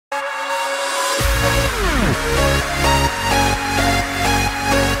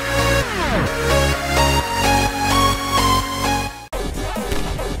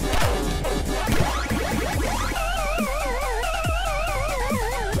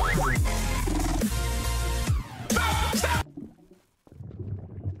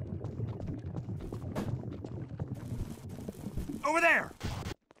Over there!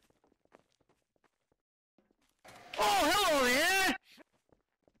 Oh, hello there!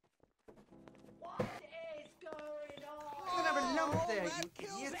 What is going on? You'll never lump there,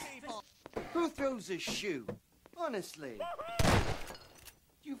 you idiot. Who throws a shoe? Honestly.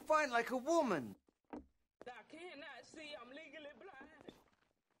 You fight like a woman. I cannot see. I'm legally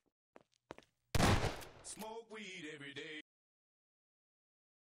blind. Smoke weed every day.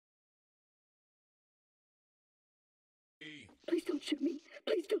 Please don't shoot me.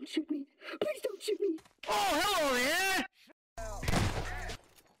 Please don't shoot me. Please don't shoot me. Oh, hello there!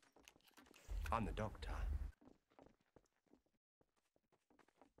 I'm the doctor.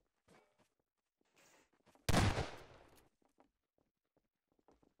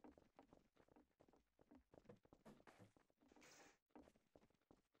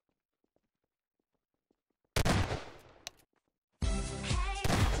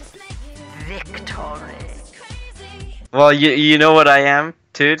 Victory. Well, you know what I am,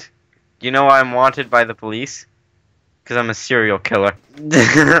 dude? You know I'm wanted by the police? Because I'm a serial killer.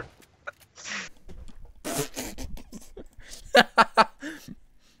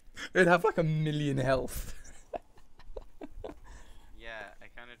 It'd have like 1,000,000 health. Yeah, I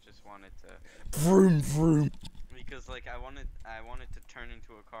kind of just wanted to... Vroom vroom. Because, like, I wanted to turn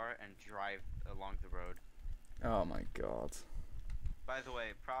into a car and drive along the road. Oh my god. By the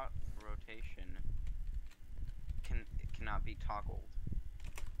way, prop rotation cannot be toggled.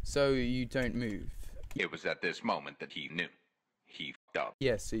 So you don't move? It was at this moment that he knew. He f***ed up.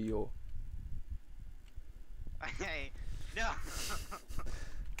 Yeah, so you're... Hey, no!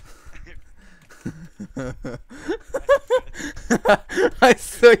 I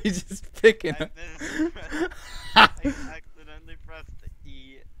saw you just picking up. I accidentally pressed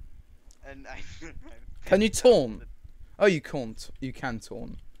E, and I Can you taunt? Oh, you can't. You can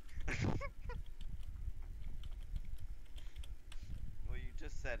taunt. Well, you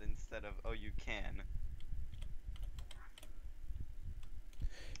just said instead of, oh, you can.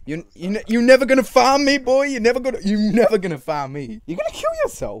 You're never gonna farm me, boy. You're never gonna farm me. You're gonna kill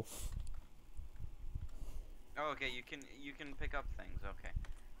yourself. Oh, okay. You can pick up things. Okay.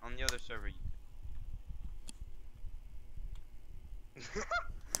 On the other server.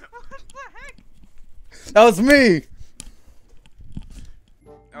 What the heck? That was me.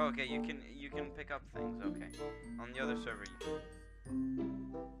 Oh, okay. You can pick up things. Okay. On the other server.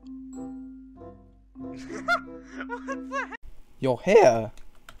 What the heck? Your hair.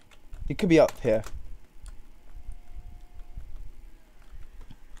 It could be up here.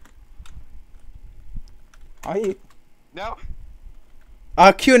 Are you? No.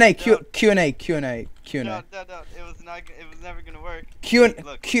 Q&A, No. Q&A. No, it was not. It was never gonna work. Q&A.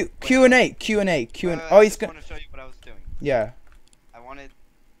 Look, Q&A. Oh, he's gonna. I gonna. want to show you what I was doing. Yeah. I wanted.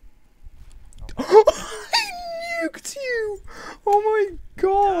 I nuked you. Oh my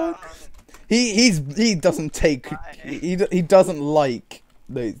god. He doesn't take. He doesn't like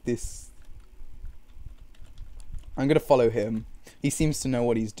this. I'm gonna follow him. He seems to know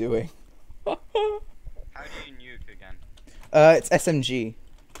what he's doing. How do you nuke again? It's SMG.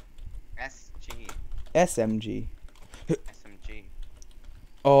 SG. SMG. SMG.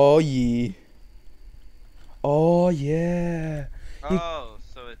 Oh yeah. Oh yeah. Oh,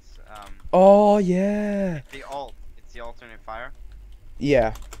 so it's Oh yeah. the alt. It's the alternate fire.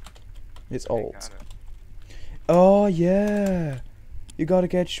 Yeah. It's Okay, alt. got it. Oh yeah. You gotta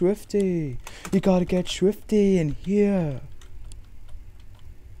get swifty. You gotta get swifty in here.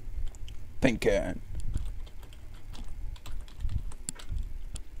 Thinking.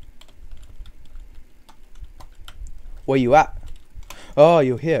 Where you at? Oh,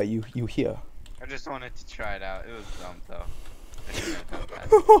 you're here. You here. I just wanted to try it out. It was dumb though. I shouldn't have done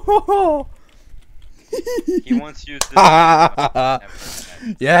that. He once used this. Never done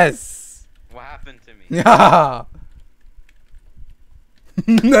Yes. that. What happened to me? Yeah.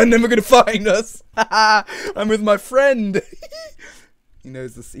 They're never gonna find us. I'm with my friend. He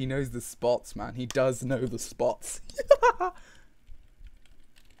knows this. He knows the spots, man. He does know the spots.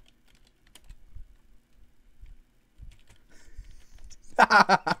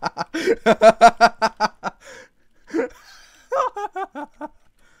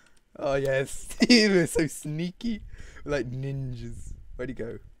 Oh yes, we're so sneaky, we're like ninjas. Where'd he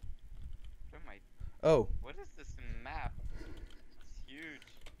go? Where am I? Oh, What is this map? It's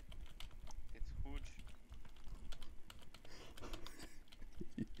huge. It's huge.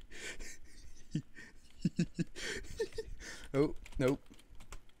 Nope.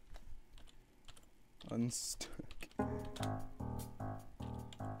 Unstuck.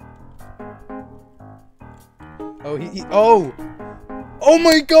 Oh, he oh! Oh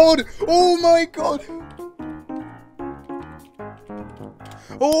my god! Oh my god!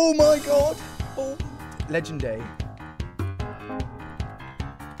 Oh my god! Oh, legendary.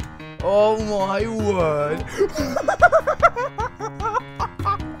 Oh my word!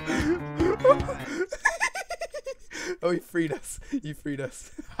 Oh, you freed us! You freed us!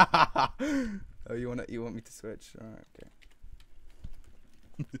 Oh, you want me to switch? Alright,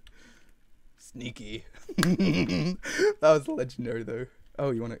 okay. Sneaky. That was legendary though. Oh,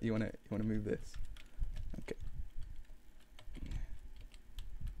 you wanna move this? Okay.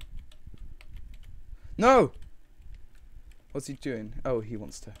 No! What's he doing? Oh, he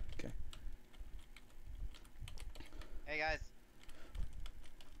wants to. Okay. Hey guys,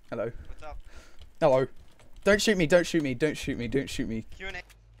 Hello. what's up? Hello. Don't shoot me, don't shoot me, don't shoot me, don't shoot me. Q&A.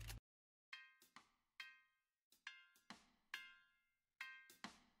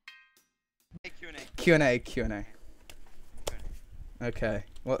 Hey, Q&A. Q&A. Okay.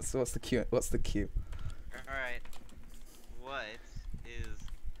 What's the Q? What's the Q? Alright. What is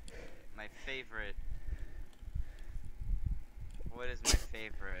my favorite? What is my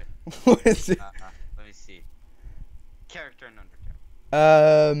favorite? What is it? Let me see. Character in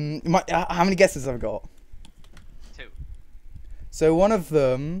Undertale. How many guesses have I got? 2. So one of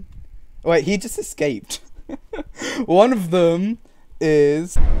them. Wait, he just escaped. One of them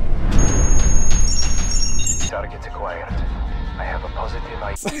is. Gotta get quiet. I have a positive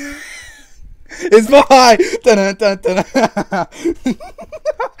idea. It's my. Dun, dun, dun, dun.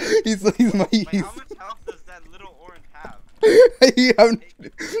 He's my. Wait, how much health does that little orange have? You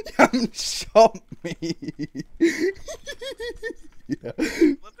haven't shot me. Yeah.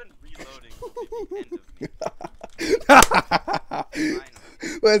 Flippin' reloading will be the end of me.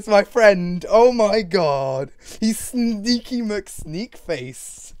 Where's my friend? Oh my god. He's Sneaky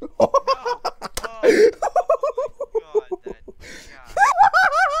McSneakface. No. Oh my god, that guy.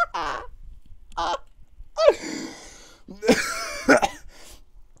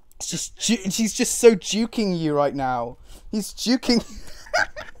 She's just so juking you right now. He's juking.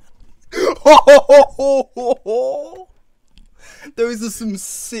 Those are some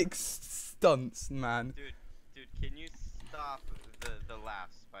sick stunts, man. Dude, can you stop the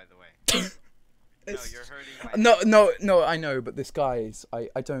laughs, by the way? No, you're hurting my No, I know, but this guy is, I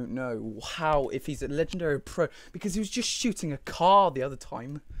don't know how, if he's a legendary pro, because he was just shooting a car the other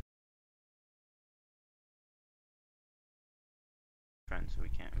time. Friends, so we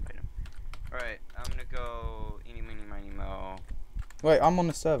can't invite him. Alright, I'm gonna go eeny, meeny, miny, mo. Wait, I'm on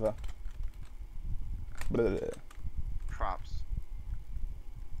the server. Blah. Props.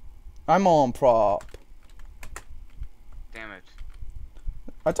 I'm on prop. Damn it.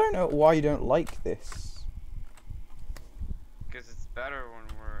 I don't know why you don't like this. Because it's better when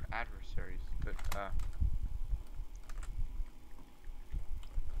we're adversaries, but,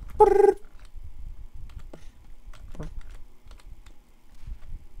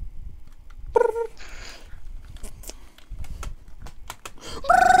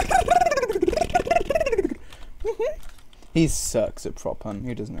 He sucks at prop hunt.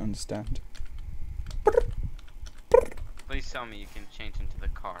 Who doesn't understand? please tell me you can change into the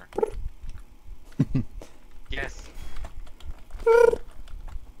car. Yes.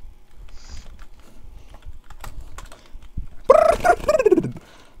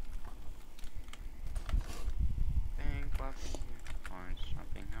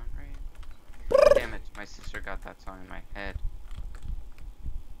 Damn it, my sister got that song in my head.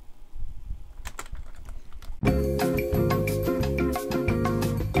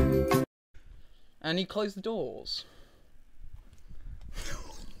 And he closed the doors.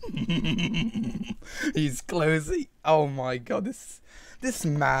 He's closing. Oh my god, this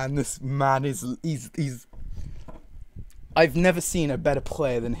man is he's. I've never seen a better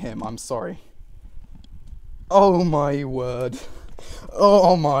player than him. I'm sorry. Oh my word.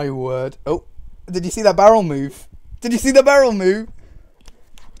 Oh my word. Oh, did you see that barrel move? Did you see the barrel move?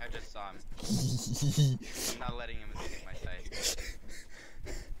 I just saw him. I'm not letting him escape my sight.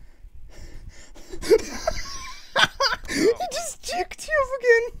 He just juked you up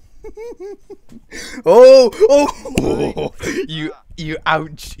again. Oh! You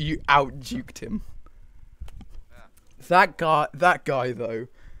out juked him. Yeah. That guy though.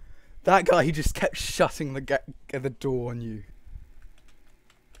 That guy, he just kept shutting the door on you.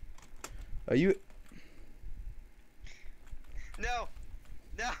 Are you? No!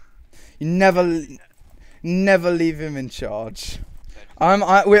 No! You never leave him in charge.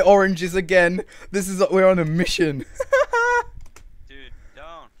 We're oranges again. We're on a mission.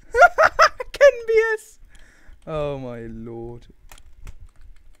 Oh my lord.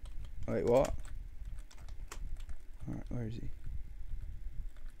 Wait, what? Alright, where is he?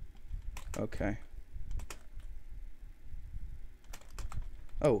 Okay.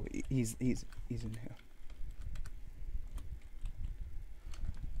 Oh, he's in here.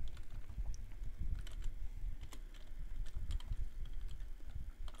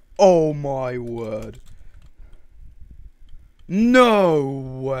 Oh my word.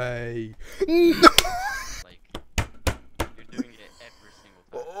 No way. No. Like, you're doing it every single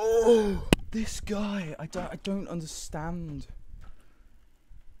time. Oh, this guy. I don't understand.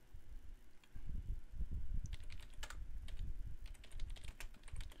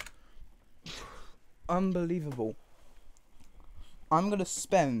 Unbelievable. I'm gonna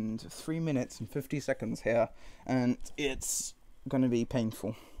spend 3 minutes and 50 seconds here, and it's gonna be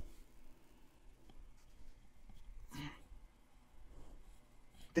painful.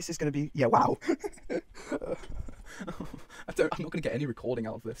 This is gonna be, yeah, wow. I'm not gonna get any recording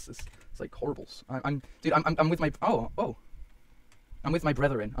out of this. It's like horrible. I'm with my, I'm with my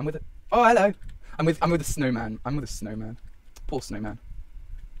brethren. Oh, hello. I'm with a snowman. I'm with a snowman. Poor snowman.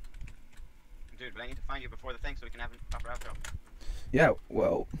 Dude, but I need to find you before the thing so we can have a proper outro. Yeah,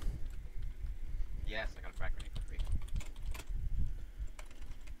 well. Yes, I got a frag grenade for free.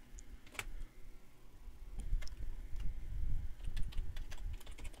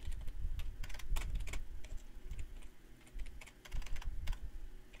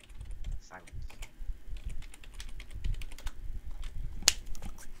 Silence.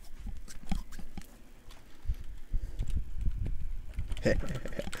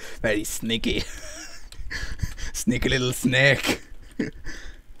 Very sneaky. Sneaky little snake.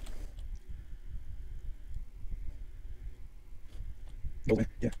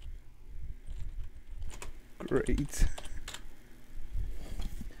 Yeah. Great.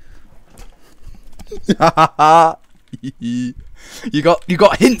 You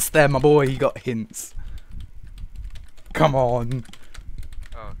got hints there, my boy. You got hints. Come on.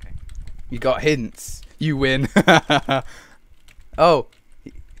 Oh, okay. You got hints. You win. Oh.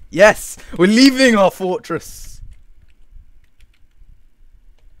 Yes! We're leaving our fortress!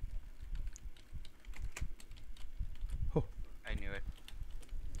 Oh. I knew it.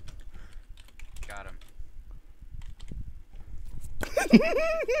 Got him.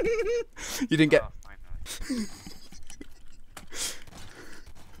 You didn't get... Oh, finally.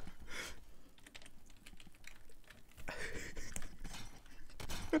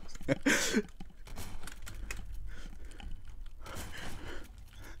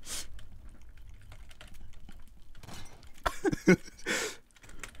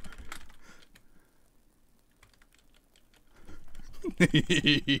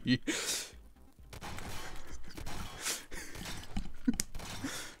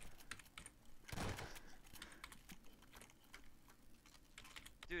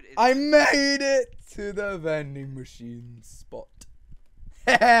 Dude, I made it to the vending machine spot.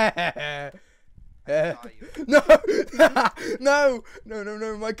 No!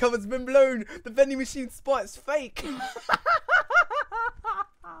 No, my cover's been blown. The vending machine spot is fake.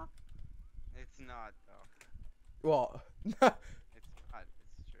 It's not, though. What? It's not. It's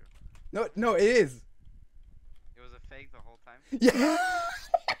true. No, it is. It was a fake the whole time? Yeah.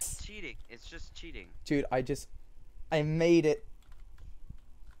 It's cheating. It's just cheating. Dude, I made it.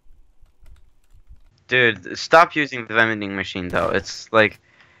 Dude, stop using the vending machine though. It's like,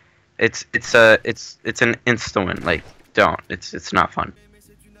 it's an insta win. Like, don't. It's not fun.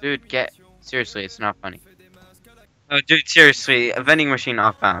 Dude, seriously, it's not funny. Oh, dude, seriously, a vending machine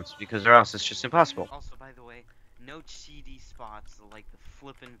off bounds because or else it's just impossible. Also, by the way, no cheaty spots like the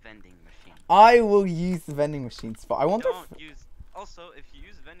flippin' vending machine. I will use the vending machine spot. I want to. Don't use. Also, if you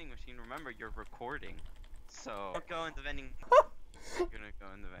use vending machine, remember you're recording. So don't go in the vending. You're gonna go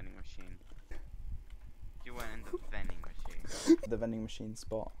in the vending machine. You went in the vending machine. The vending machine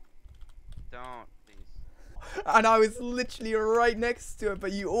spot. Don't, please. And I was literally right next to it,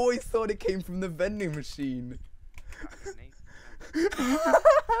 but you always thought it came from the vending machine. I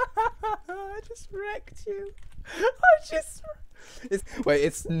just wrecked you. Wait,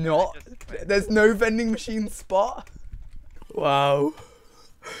 it's not. There's no vending machine spot. Wow.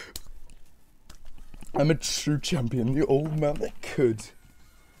 I'm a true champion, the old man that could.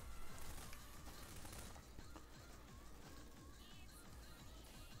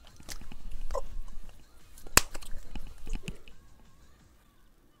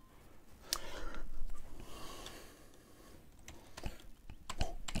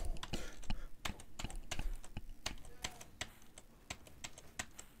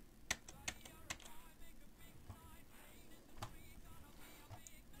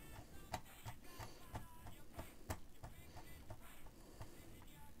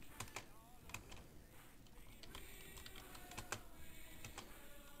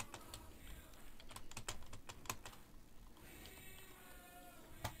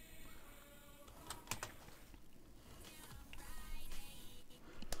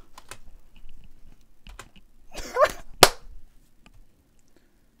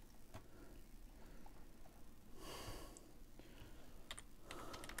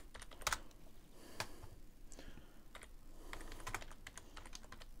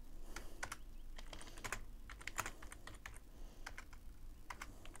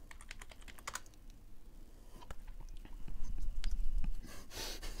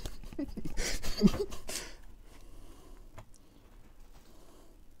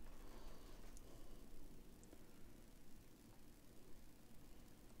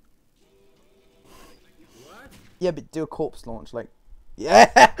 Yeah, but do a corpse launch, like,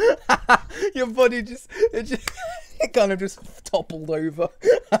 yeah. Your body it kind of just toppled over.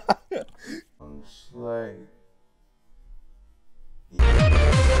 Like.